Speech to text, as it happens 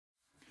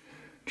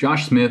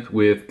Josh Smith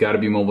with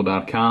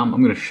GottaBeMobile.com.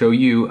 I'm going to show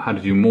you how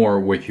to do more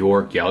with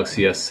your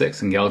Galaxy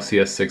S6 and Galaxy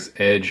S6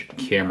 Edge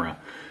camera.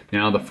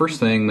 Now, the first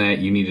thing that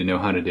you need to know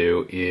how to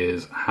do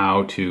is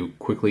how to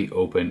quickly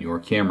open your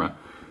camera.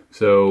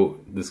 So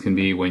this can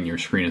be when your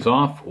screen is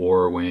off,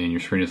 or when your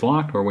screen is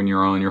locked, or when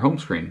you're on your home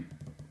screen.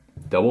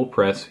 Double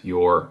press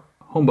your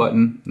home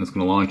button, and it's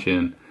going to launch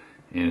in,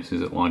 and as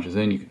soon as it launches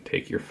in, you can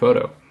take your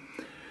photo.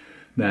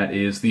 That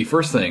is the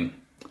first thing.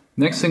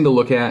 Next thing to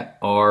look at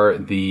are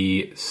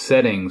the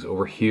settings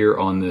over here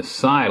on this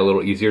side. A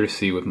little easier to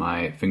see with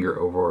my finger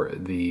over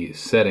the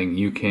setting.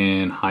 You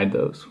can hide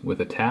those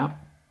with a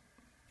tap,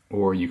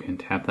 or you can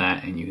tap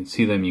that and you can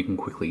see them. You can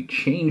quickly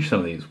change some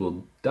of these.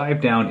 We'll dive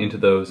down into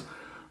those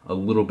a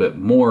little bit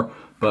more,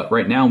 but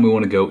right now we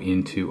want to go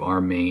into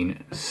our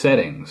main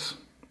settings.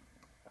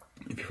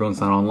 If your phone's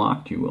not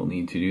unlocked, you will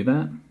need to do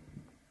that.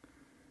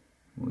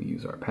 We'll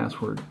use our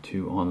password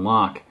to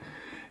unlock.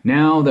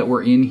 Now that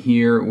we're in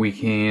here, we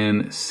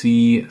can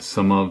see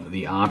some of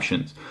the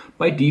options.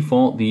 By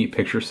default, the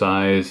picture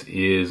size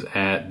is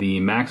at the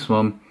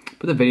maximum,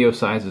 but the video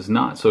size is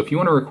not. So if you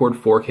want to record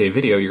 4K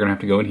video, you're going to have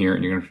to go in here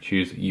and you're going to have to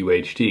choose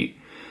UHD.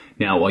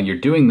 Now, while you're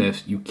doing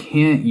this, you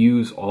can't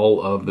use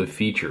all of the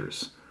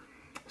features.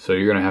 So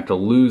you're going to have to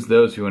lose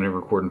those if you want to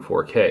record in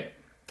 4K.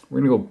 We're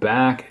going to go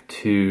back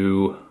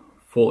to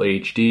full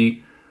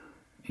HD.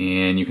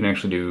 And you can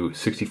actually do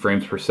 60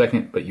 frames per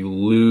second, but you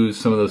lose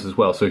some of those as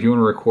well. So if you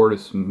want to record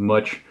as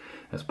much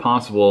as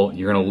possible,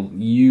 you're going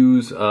to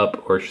use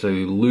up, or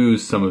actually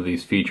lose, some of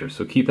these features.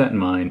 So keep that in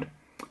mind.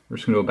 We're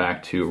just going to go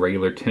back to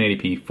regular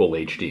 1080p full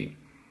HD.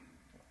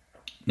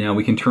 Now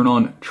we can turn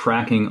on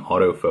tracking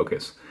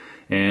autofocus.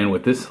 And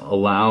what this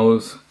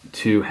allows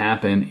to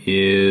happen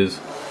is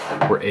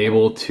we're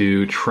able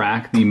to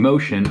track the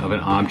motion of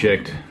an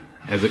object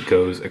as it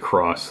goes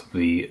across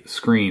the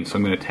screen. So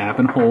I'm going to tap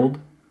and hold.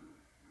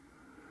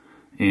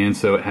 And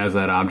so it has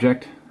that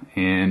object,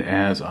 and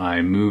as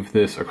I move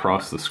this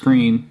across the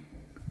screen,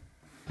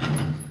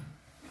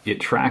 it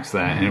tracks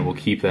that and it will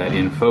keep that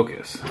in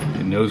focus.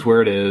 It knows where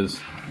it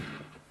is.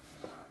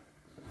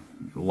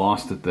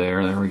 Lost it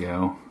there, there we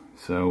go.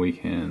 So we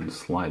can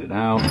slide it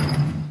out,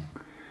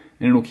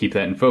 and it'll keep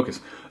that in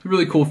focus. It's a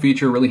really cool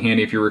feature, really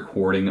handy if you're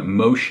recording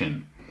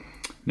motion.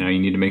 Now you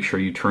need to make sure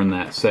you turn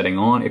that setting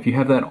on. If you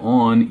have that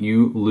on,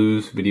 you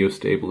lose video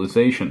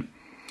stabilization.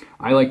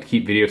 I like to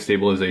keep video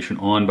stabilization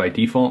on by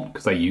default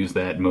because I use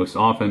that most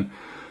often.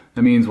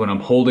 That means when I'm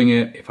holding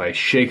it, if I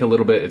shake a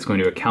little bit, it's going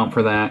to account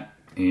for that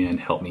and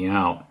help me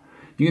out.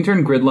 You can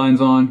turn grid lines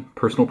on,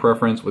 personal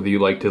preference, whether you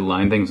like to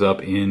line things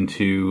up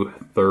into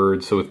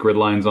thirds. So with grid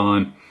lines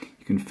on,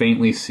 you can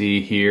faintly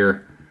see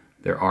here,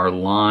 there are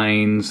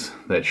lines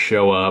that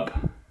show up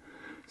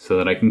so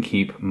that I can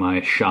keep my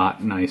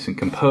shot nice and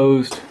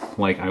composed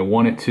like I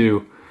want it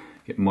to.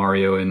 Get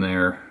Mario in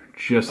there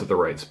just at the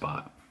right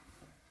spot.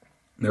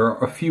 There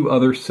are a few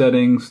other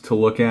settings to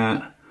look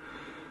at.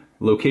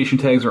 Location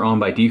tags are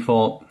on by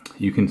default.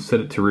 You can set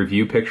it to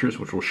review pictures,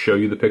 which will show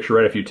you the picture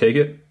right after you take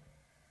it.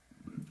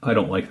 I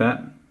don't like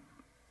that.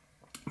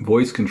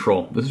 Voice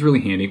control. This is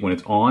really handy when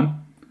it's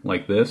on,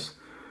 like this.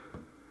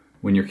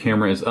 When your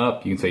camera is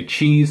up, you can say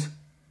cheese,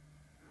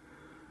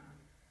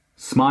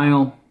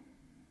 smile,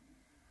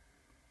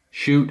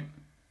 shoot,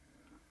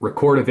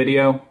 record a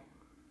video.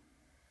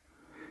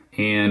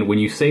 And when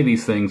you say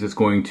these things, it's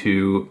going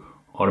to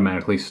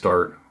automatically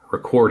start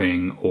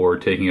recording or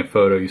taking a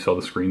photo. You saw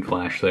the screen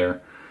flash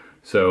there.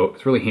 So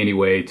it's a really handy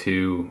way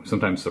to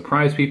sometimes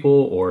surprise people,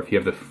 or if you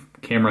have the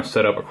camera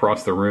set up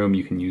across the room,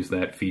 you can use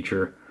that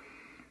feature.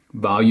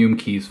 Volume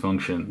keys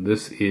function.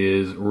 This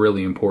is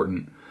really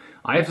important.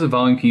 I have the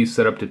volume keys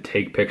set up to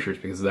take pictures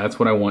because that's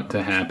what I want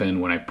to happen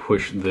when I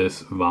push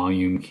this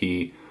volume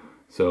key.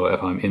 So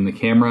if I'm in the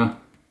camera,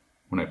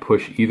 when I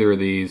push either of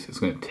these, it's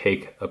going to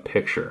take a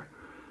picture.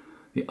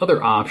 The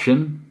other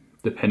option,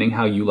 depending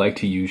how you like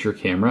to use your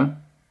camera,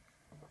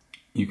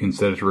 you can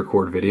set it to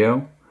record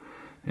video.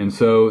 And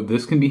so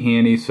this can be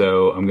handy.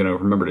 So I'm going to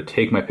remember to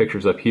take my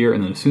pictures up here,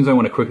 and then as soon as I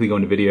want to quickly go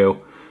into video,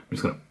 I'm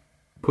just going to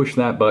push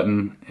that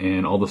button,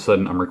 and all of a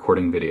sudden I'm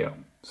recording video.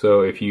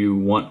 So if you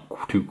want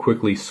to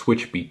quickly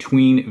switch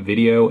between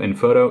video and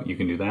photo, you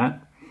can do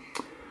that.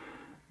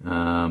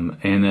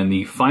 And then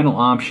the final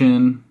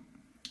option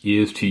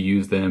is to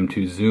use them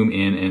to zoom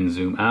in and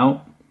zoom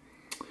out.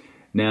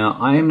 Now,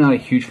 I am not a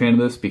huge fan of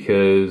this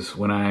because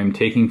when I'm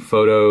taking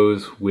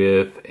photos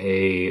with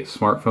a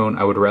smartphone,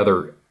 I would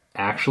rather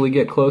actually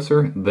get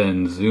closer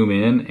than zoom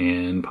in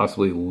and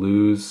possibly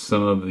lose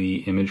some of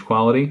the image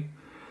quality.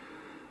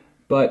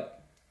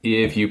 But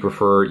if you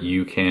prefer,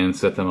 you can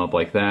set them up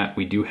like that.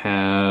 We do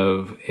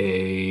have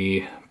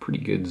a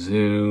pretty good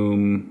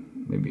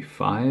zoom, maybe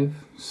 5,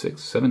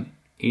 6, 7,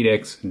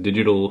 8x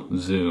digital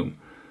zoom.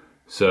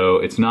 So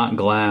it's not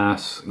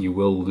glass. You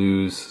will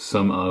lose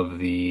some of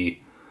the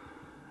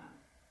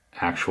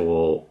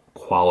actual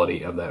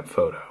quality of that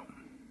photo.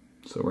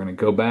 So we're going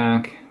to go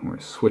back, we're going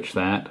to switch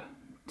that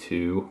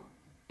to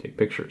take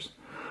pictures.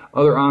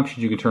 Other options,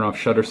 you can turn off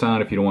shutter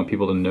sound if you don't want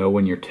people to know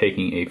when you're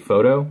taking a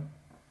photo.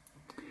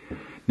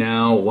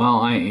 Now,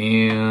 while I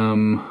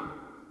am,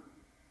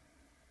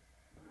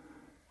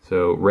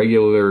 so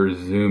regular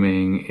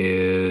zooming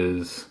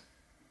is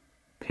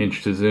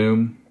pinch to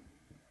zoom.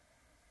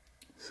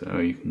 So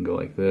you can go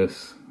like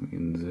this, we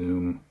can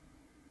zoom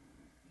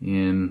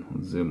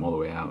in, zoom all the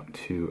way out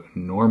to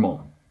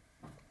normal.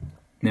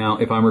 Now,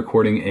 if I'm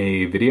recording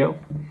a video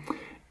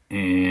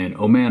and,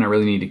 oh man, I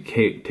really need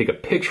to take a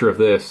picture of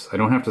this, I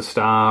don't have to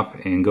stop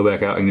and go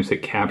back out. I can just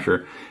hit capture,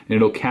 and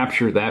it'll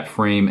capture that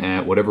frame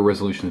at whatever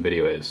resolution the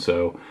video is.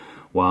 So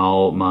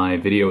while my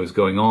video is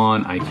going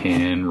on, I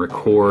can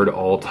record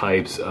all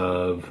types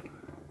of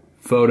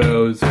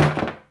photos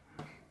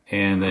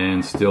and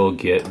then still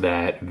get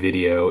that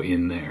video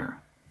in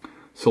there.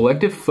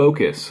 Selective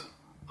focus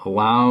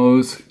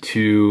allows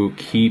to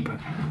keep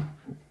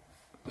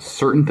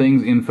certain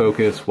things in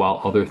focus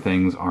while other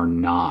things are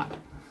not.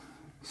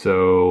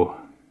 So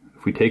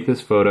if we take this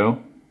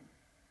photo,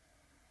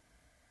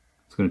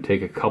 it's going to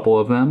take a couple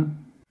of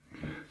them.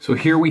 So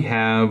here we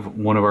have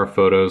one of our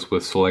photos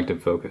with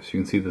selective focus.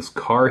 You can see this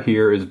car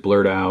here is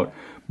blurred out.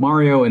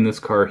 Mario and this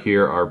car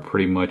here are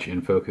pretty much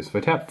in focus. If I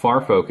tap far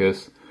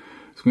focus,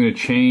 it's going to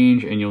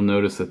change, and you'll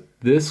notice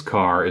that this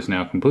car is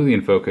now completely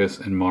in focus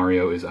and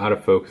Mario is out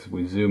of focus. If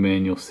we zoom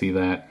in, you'll see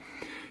that.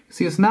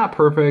 See, it's not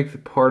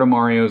perfect. Part of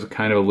Mario is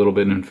kind of a little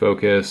bit in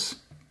focus.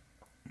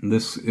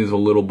 This is a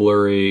little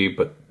blurry,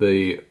 but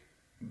the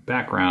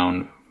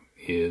background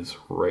is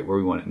right where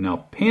we want it.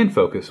 Now, pan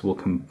focus will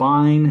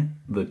combine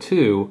the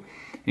two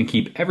and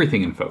keep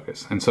everything in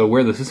focus. And so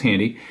where this is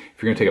handy,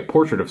 if you're going to take a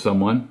portrait of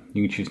someone,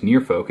 you can choose near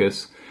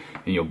focus,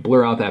 and you'll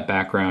blur out that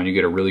background. You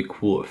get a really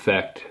cool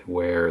effect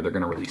where they're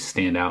going to really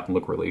stand out and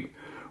look really,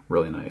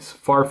 really nice.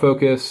 Far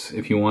focus,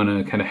 if you want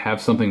to kind of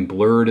have something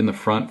blurred in the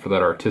front for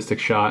that artistic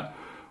shot,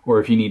 or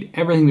if you need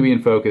everything to be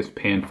in focus,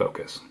 pan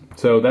focus.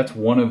 So that's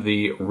one of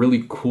the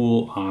really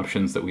cool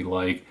options that we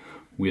like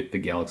with the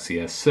Galaxy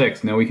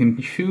S6. Now we can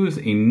choose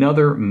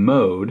another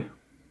mode.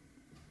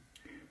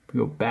 If we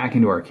go back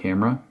into our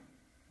camera,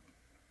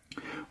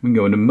 we can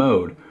go into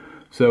mode.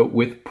 So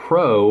with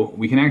Pro,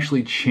 we can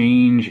actually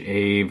change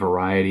a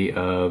variety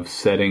of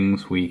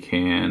settings. We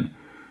can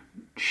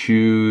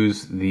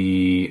choose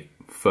the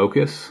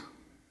focus,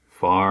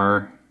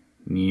 far,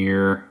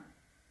 near,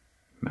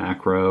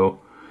 macro,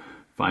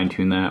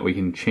 fine-tune that. We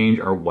can change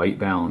our white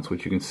balance,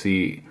 which you can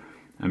see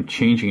I'm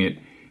changing it.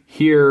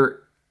 Here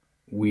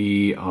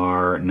we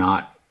are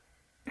not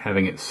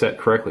having it set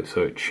correctly,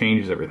 so it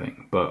changes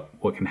everything. But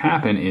what can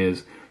happen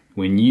is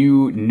when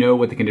you know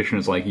what the condition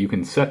is like, you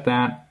can set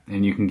that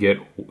and you can get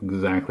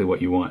exactly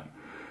what you want.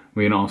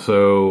 We can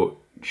also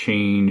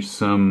change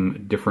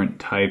some different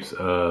types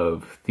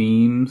of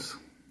themes,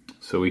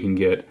 so we can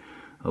get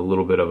a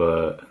little bit of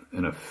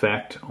an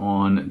effect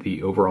on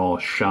the overall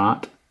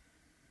shot.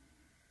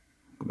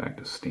 Go back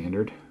to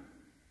standard.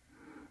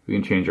 We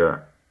can change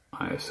our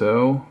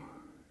ISO,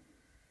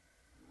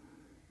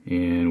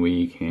 and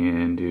we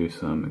can do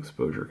some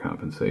exposure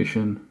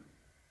compensation,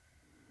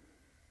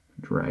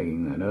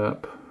 dragging that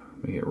up,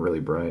 make it really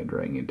bright,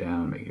 dragging it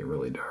down, make it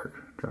really dark,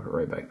 drop it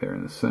right back there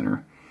in the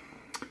center.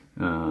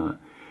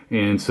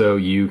 And so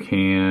you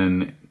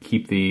can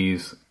keep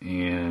these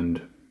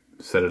and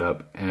set it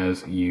up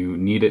as you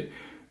need it.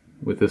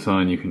 With this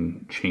on, you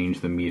can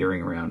change the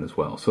metering around as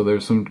well. So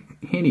there's some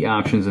handy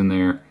options in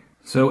there.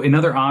 So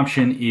another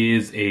option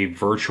is a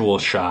virtual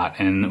shot,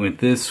 and with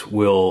this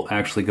we'll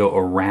actually go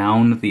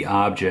around the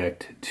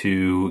object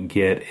to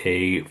get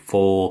a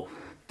full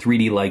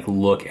 3D-like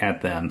look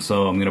at them.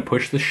 So I'm going to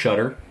push the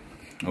shutter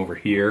over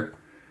here,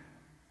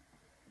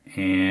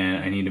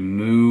 and I need to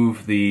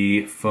move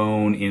the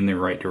phone in the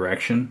right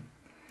direction.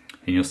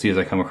 And you'll see as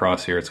I come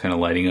across here, it's kind of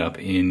lighting up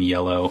in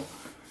yellow.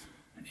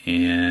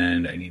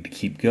 And I need to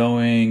keep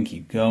going,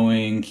 keep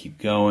going, keep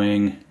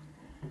going.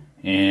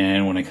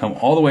 And when I come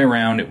all the way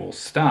around, it will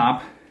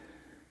stop.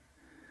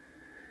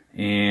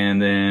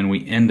 And then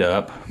we end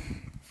up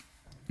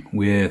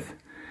with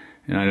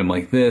an item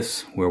like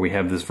this, where we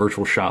have this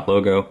virtual shot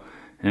logo,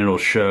 and it'll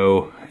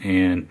show.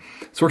 And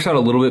this works out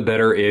a little bit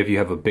better if you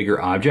have a bigger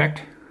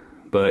object.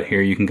 But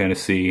here you can kind of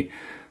see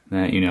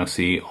that you now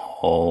see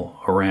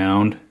all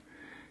around.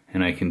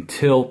 And I can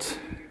tilt.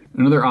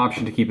 Another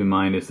option to keep in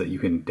mind is that you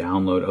can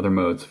download other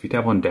modes. If you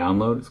tap on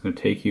download, it's going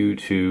to take you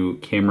to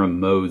camera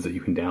modes that you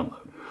can download.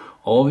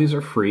 All of these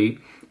are free,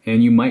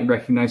 and you might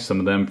recognize some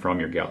of them from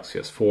your Galaxy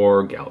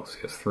S4, Galaxy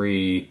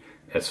S3,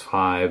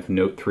 S5,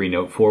 Note 3,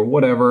 Note 4,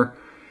 whatever.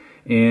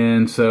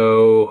 And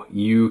so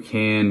you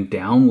can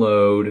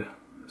download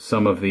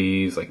some of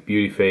these, like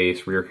Beauty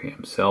Face, Rear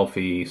Cam,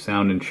 Selfie,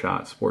 Sound and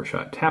Shot, Sport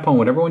Shot. Tap on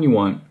whatever one you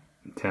want,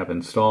 tap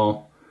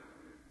Install,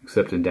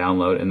 accept and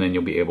download, and then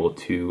you'll be able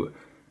to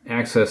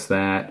access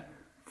that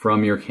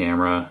from your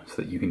camera so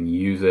that you can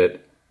use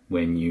it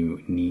when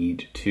you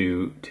need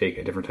to take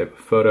a different type of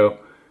photo.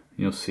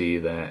 You'll see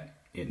that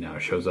it now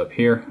shows up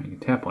here. You can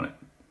tap on it.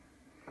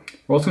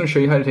 We're also going to show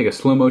you how to take a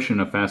slow motion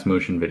and a fast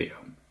motion video.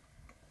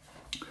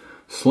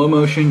 Slow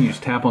motion, you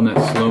just tap on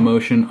that slow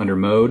motion under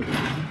mode,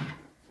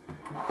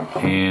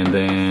 and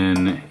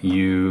then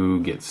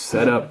you get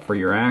set up for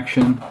your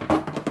action.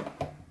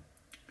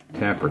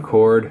 Tap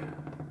record.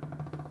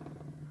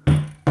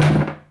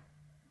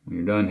 When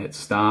you're done, hit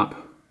stop.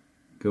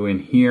 Go in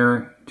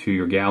here to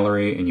your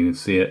gallery and you can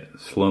see it,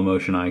 slow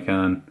motion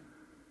icon.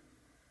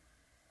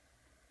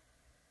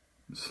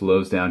 It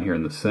slows down here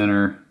in the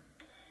center.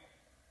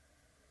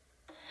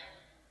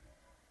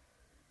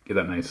 Get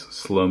that nice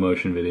slow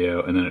motion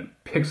video, and then it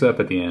picks up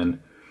at the end.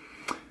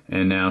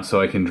 And now, so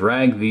I can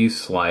drag these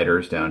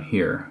sliders down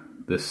here.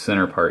 This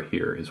center part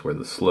here is where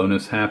the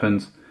slowness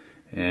happens.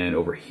 And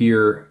over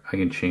here, I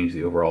can change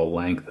the overall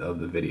length of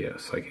the video.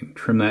 So I can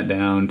trim that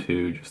down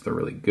to just the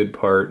really good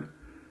part.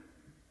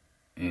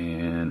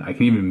 And I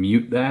can even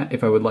mute that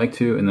if I would like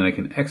to. And then I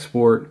can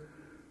export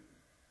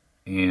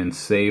and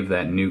save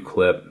that new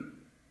clip.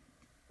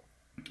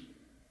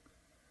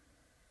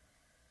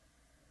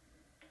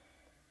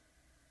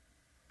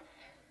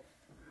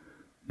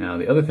 Now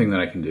the other thing that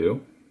I can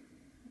do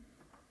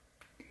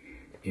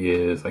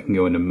is I can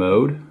go into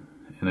mode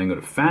and then go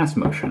to fast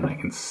motion and I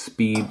can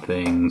speed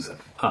things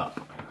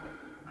up.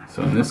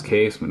 So in this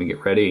case, I'm going to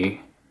get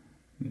ready,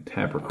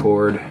 tap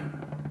record,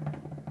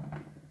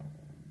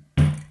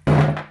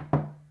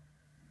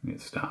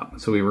 hit stop.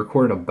 So we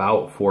recorded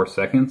about 4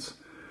 seconds,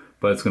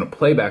 but it's going to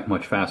play back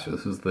much faster.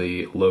 This is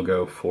the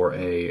logo for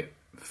a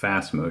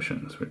fast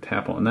motion. So we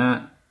tap on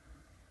that,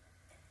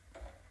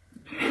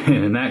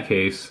 and in that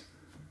case,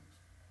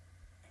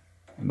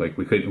 like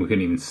we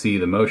couldn't even see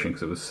the motion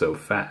because it was so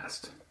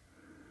fast.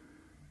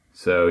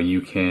 So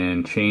you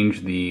can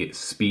change the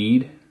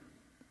speed.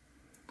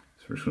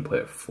 So we're just going to play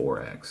at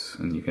 4x,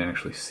 and you can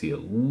actually see a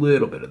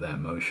little bit of that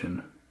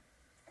motion.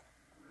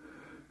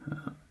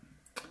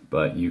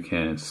 But you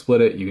can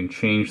split it, you can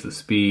change the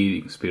speed,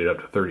 you can speed it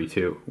up to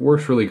 32.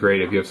 Works really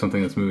great if you have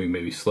something that's moving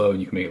maybe slow and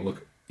you can make it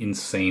look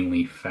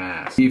insanely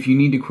fast. If you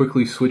need to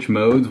quickly switch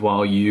modes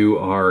while you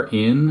are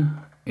in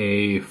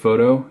a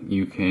photo,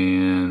 you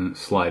can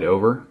slide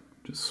over,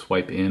 just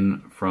swipe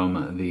in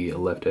from the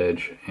left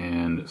edge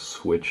and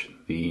switch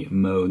the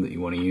mode that you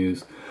want to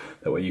use.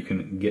 That way you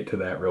can get to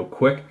that real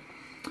quick.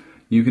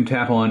 You can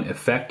tap on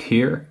effect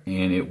here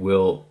and it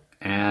will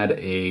add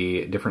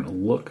a different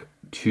look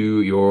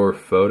to your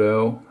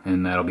photo,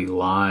 and that'll be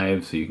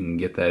live, so you can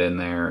get that in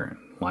there,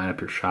 line up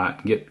your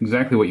shot, get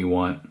exactly what you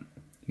want.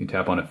 You can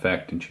tap on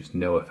effect and choose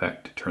no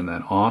effect to turn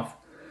that off.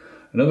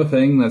 Another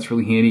thing that's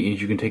really handy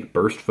is you can take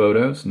burst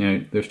photos.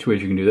 Now there's 2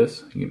 ways you can do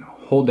this. You can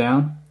hold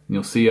down and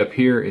you'll see up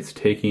here it's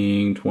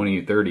taking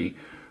 20, 30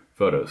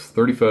 photos.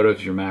 30 photos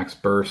is your max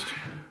burst.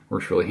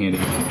 Works really handy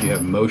if you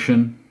have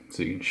motion,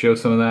 so you can show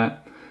some of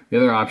that. The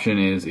other option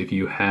is if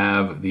you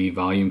have the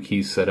volume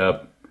keys set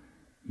up,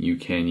 you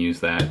can use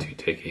that to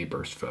take a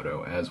burst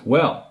photo as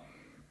well.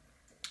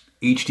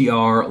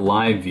 HDR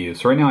live view.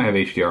 So right now I have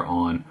HDR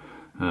on.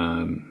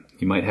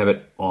 You might have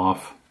it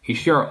off.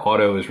 HDR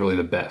auto is really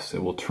the best.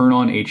 It will turn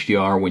on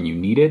HDR when you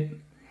need it,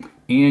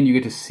 and you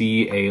get to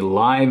see a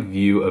live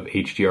view of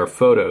HDR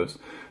photos.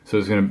 So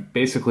it's going to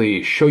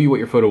basically show you what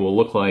your photo will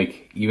look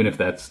like, even if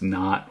that's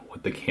not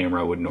what the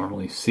camera would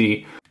normally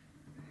see.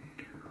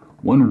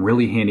 One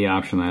really handy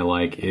option that I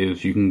like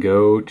is you can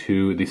go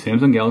to the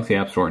Samsung Galaxy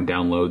App Store and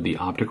download the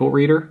optical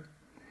reader.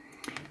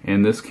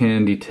 And this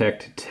can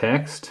detect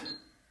text,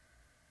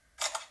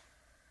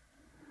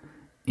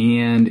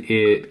 and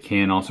it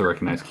can also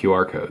recognize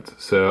QR codes.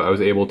 So I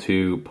was able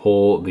to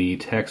pull the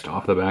text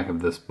off the back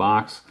of this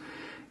box.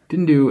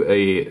 Didn't do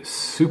a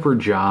super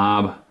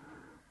job.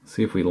 Let's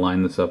see if we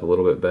line this up a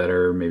little bit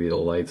better. Maybe the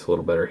light's a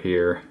little better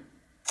here.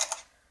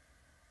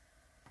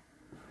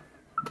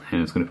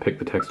 And it's going to pick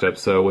the text up.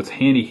 So what's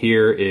handy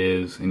here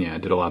is, and yeah, I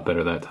did a lot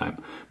better that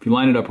time. If you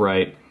line it up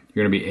right,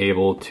 you're going to be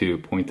able to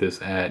point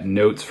this at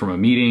notes from a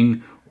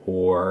meeting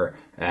or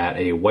at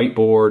a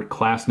whiteboard,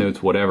 class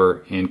notes,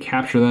 whatever, and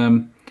capture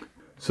them.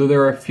 So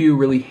there are a few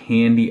really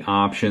handy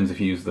options if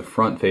you use the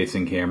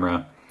front-facing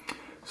camera.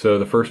 So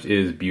the first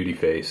is beauty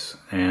face.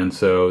 And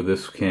so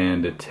this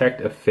can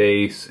detect a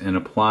face and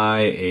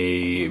apply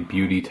a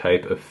beauty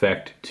type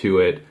effect to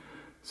it.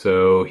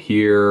 So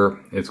here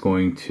it's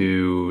going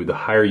to, the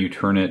higher you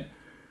turn it,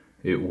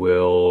 it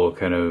will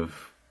kind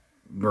of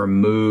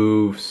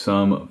remove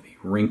some of the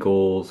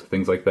wrinkles,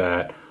 things like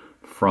that,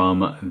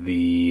 from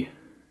the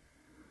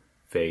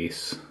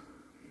face.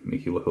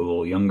 Make you look a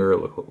little younger,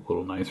 look a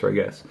little nicer, I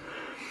guess.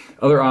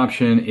 Other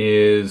option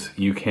is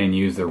you can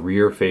use the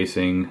rear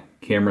facing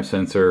camera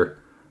sensor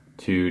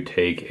to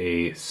take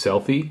a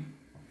selfie.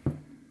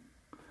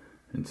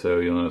 And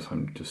so you'll notice I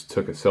just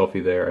took a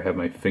selfie there. I have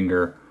my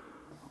finger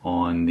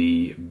on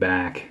the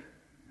back,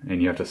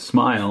 and you have to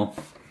smile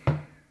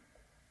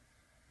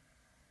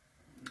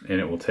and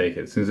it will take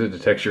it. As soon as it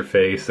detects your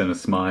face and a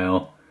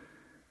smile,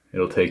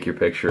 it'll take your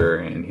picture.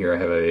 And here I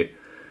have a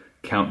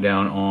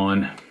countdown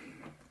on.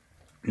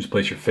 Just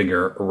place your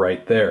finger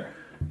right there.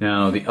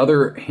 Now the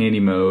other handy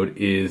mode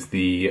is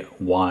the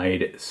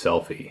wide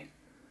selfie.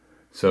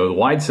 So the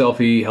wide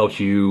selfie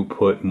helps you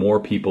put more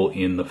people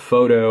in the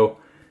photo.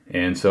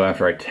 And so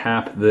after I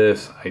tap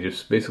this, I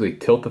just basically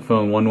tilt the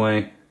phone one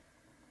way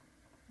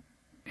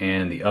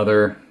and the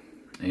other,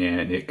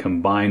 and it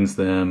combines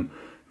them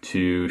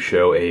to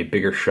show a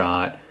bigger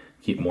shot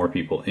keep more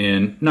people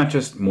in, not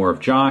just more of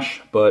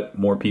Josh, but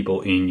more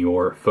people in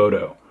your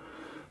photo.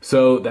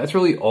 So that's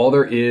really all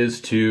there is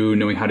to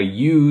knowing how to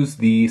use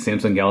the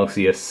Samsung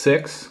Galaxy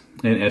S6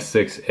 and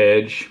S6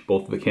 Edge.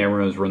 Both of the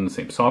cameras run the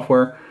same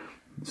software,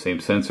 same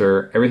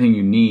sensor. Everything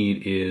you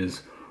need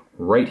is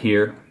right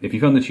here. If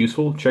you found this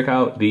useful, check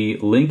out the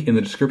link in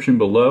the description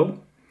below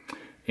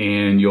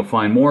and you'll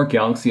find more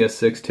Galaxy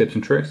S6 tips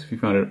and tricks. If you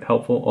found it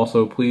helpful,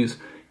 also please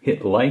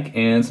hit like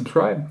and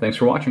subscribe. Thanks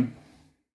for watching.